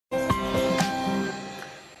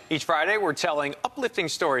Each Friday, we're telling uplifting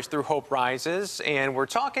stories through Hope Rises, and we're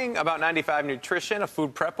talking about 95 Nutrition, a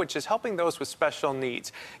food prep which is helping those with special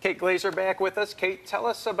needs. Kate Glazer back with us. Kate, tell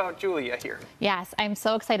us about Julia here. Yes, I'm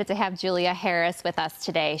so excited to have Julia Harris with us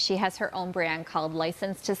today. She has her own brand called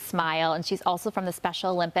Licensed to Smile, and she's also from the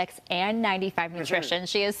Special Olympics and 95 Nutrition.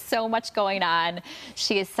 She has so much going on.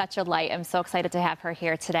 She is such a light. I'm so excited to have her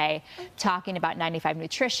here today talking about 95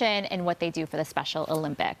 Nutrition and what they do for the Special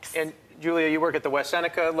Olympics. And Julia, you work at the West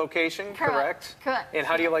Seneca location, correct? Correct. And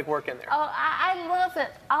how do you like working there? Oh, I love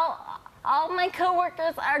it. All my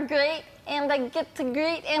coworkers are great, and I get to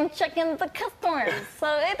greet and check in the customers. So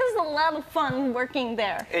it is a lot of fun working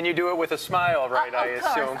there. And you do it with a smile, right, I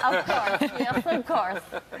assume? Of course, yes, of course.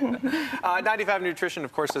 95 Nutrition,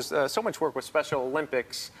 of course, does so much work with Special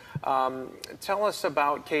Olympics. Tell us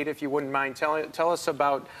about, Kate, if you wouldn't mind, tell us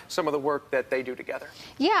about some of the work that they do together.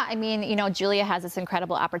 Yeah, I mean, you know, Julia has this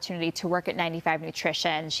incredible opportunity to work at 95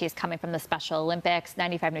 Nutrition. She's coming from the Special Olympics.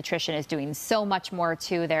 95 Nutrition is doing so much more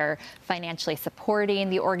too. They're financially supporting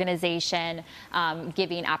the organization,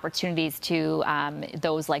 giving opportunities to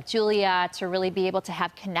those like Julia to really be able to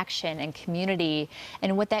have connection and community.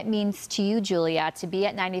 And what that means to you, Julia, to be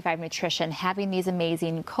at 95 Nutrition, having these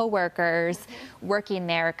amazing coworkers, working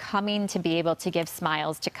there, coming to be able to give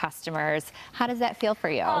smiles to customers. How does that feel for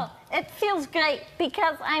you? Oh, it feels great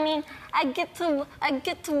because I mean I get to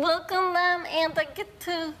welcome them, and I get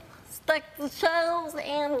to stock the shelves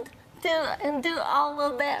and do all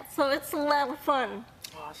of that. So it's a lot of fun.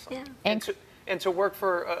 Awesome. Yeah. And to work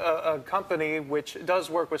for a company which does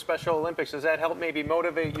work with Special Olympics, does that help maybe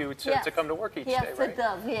motivate you to come to work each day, right? Yes, it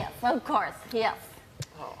does. Yes, of course. Yes.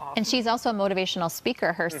 Oh, awesome. And she's also a motivational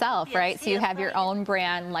speaker herself, Yes, right? So you yes, have your own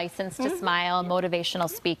brand, Licensed to Smile, motivational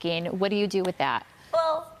speaking. What do you do with that?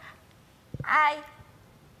 Well, I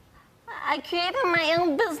created my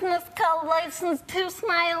own business called Licensed to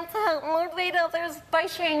Smile to help motivate others by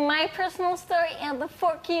sharing my personal story and the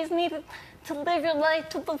 4 keys needed to live your life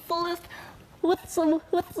to the fullest with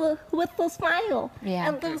the smile. Yeah.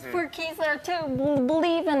 And those 4 keys are to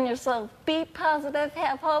believe in yourself, be positive,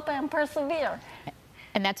 have hope, and persevere.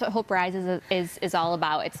 And that's what Hope Rises is all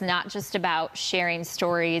about. It's not just about sharing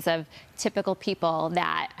stories of typical people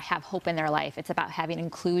that have hope in their life. It's about having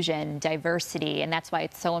inclusion, diversity, and that's why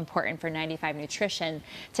it's so important for 95 Nutrition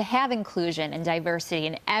to have inclusion and diversity,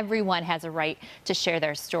 and everyone has a right to share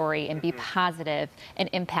their story and be positive and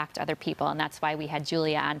impact other people. And that's why we had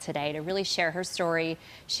Julia on today to really share her story,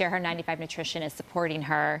 share how 95 Nutrition is supporting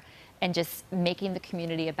her, and just making the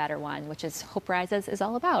community a better one, which is Hope Rises is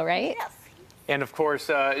all about, right? Yes. And of course,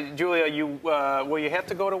 Julia, will you have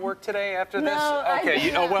to go to work today after this? No,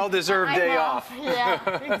 Okay, a well-deserved day off.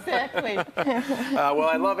 Yeah, exactly. Well,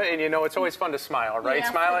 I love it, and you know, it's always fun to smile, right?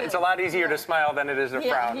 Yes, Smile. it It's is. a lot easier to smile than it is to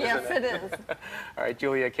frown, Yes, isn't it? it is. All right,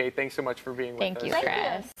 Julia, Kate, thanks so much for being with us. Thank you, Thank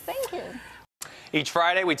Chris. you. Thank you. Each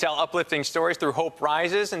Friday, we tell uplifting stories through Hope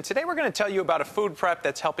Rises, and today we're going to tell you about a food prep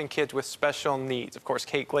that's helping kids with special needs. Of course,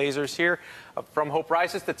 Kate Glazer's here from Hope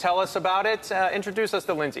Rises to tell us about it. Introduce us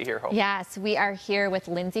to Lindsay here, Hope. Yes, we are here with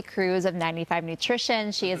Lindsay Cruz of 95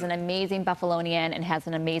 Nutrition. She is an amazing Buffalonian and has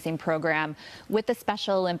an amazing program with the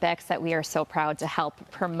Special Olympics that we are so proud to help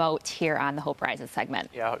promote here on the Hope Rises segment.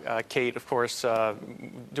 Yeah, Kate, of course,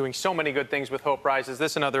 doing so many good things with Hope Rises.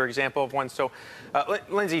 This is another example of one. So,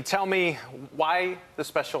 Lindsay, tell me why the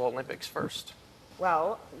Special Olympics first?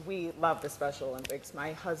 Well, we love the Special Olympics.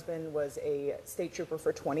 My husband was a state trooper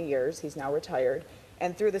for 20 years. He's now retired.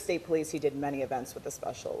 And through the state police, he did many events with the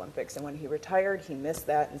Special Olympics. And when he retired, he missed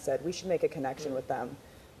that and said, we should make a connection with them.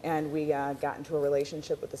 And we got into a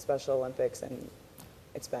relationship with the Special Olympics, and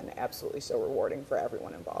it's been absolutely so rewarding for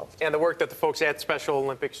everyone involved. And the work that the folks at Special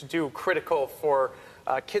Olympics do, critical for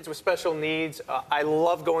kids with special needs. I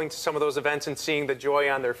love going to some of those events and seeing the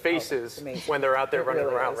joy on their faces when they're out there running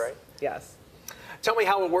around, right? Yes. Tell me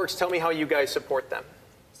how it works. Tell me how you guys support them.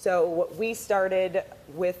 So we started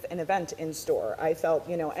with an event in store. I felt,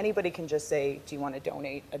 you know, anybody can just say, do you want to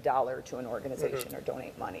donate $1 to an organization or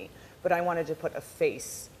donate money? But I wanted to put a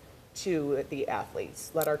face to the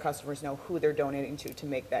athletes, let our customers know who they're donating to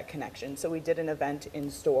make that connection. So we did an event in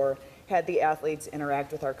store, had the athletes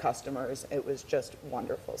interact with our customers. It was just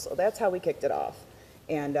wonderful. So that's how we kicked it off.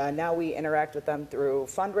 And now we interact with them through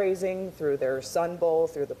fundraising, through their Sun Bowl,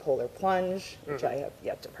 through the Polar Plunge, which I have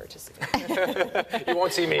yet to participate. You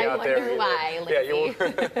won't see me out there. I wonder why,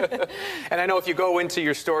 Lindsay. Yeah, and I know if you go into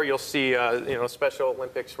your store, you'll see you know, Special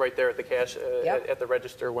Olympics right there at the cash at the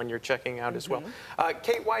register when you're checking out as well.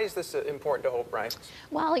 Kate, why is this important to Hope Rises?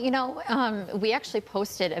 Well, you know, we actually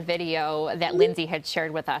posted a video that Lindsay had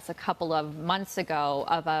shared with us a couple of months ago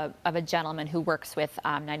of a gentleman who works with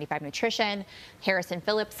 95 Nutrition, Harrison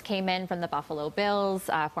Kristen Phillips came in from the Buffalo Bills,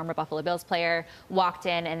 former Buffalo Bills player, walked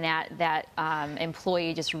in, and that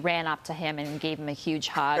employee just ran up to him and gave him a huge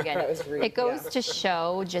hug. And it goes to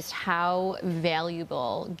show just how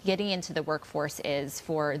valuable getting into the workforce is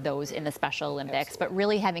for those in the Special Olympics, but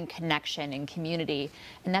really having connection and community.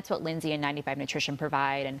 And that's what Lindsay and 95 Nutrition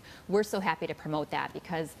provide. And we're so happy to promote that,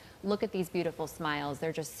 because look at these beautiful smiles.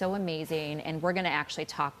 They're just so amazing. And we're going to actually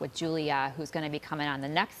talk with Julia, who's going to be coming on the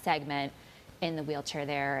next segment in the wheelchair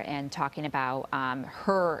there, and talking about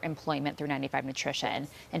her employment through 95 Nutrition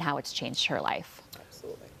and how it's changed her life.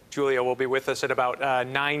 Absolutely. Julia will be with us at about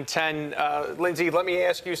 9:10. Lindsay, let me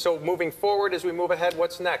ask you, so moving forward, as we move ahead,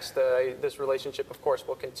 what's next? This relationship, of course,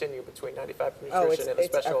 will continue between 95 Nutrition and the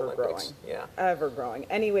Special Olympics. Yeah, ever growing.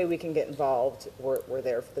 Any way we can get involved, we're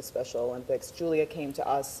there for the Special Olympics. Julia came to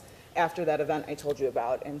us after that event I told you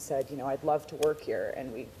about and said, you know, I'd love to work here.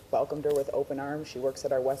 And we welcomed her with open arms. She works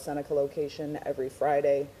at our West Seneca location every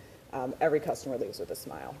Friday. Every customer leaves with a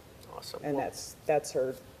smile. Awesome. And that's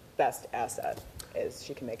her best asset, is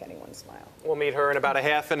she can make anyone smile. We'll meet her in about a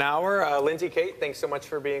half an hour. Lindsay, Kate, thanks so much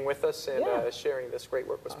for being with us and Yeah. sharing this great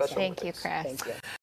work with Special Thank you, Olympics. Chris. Thank you.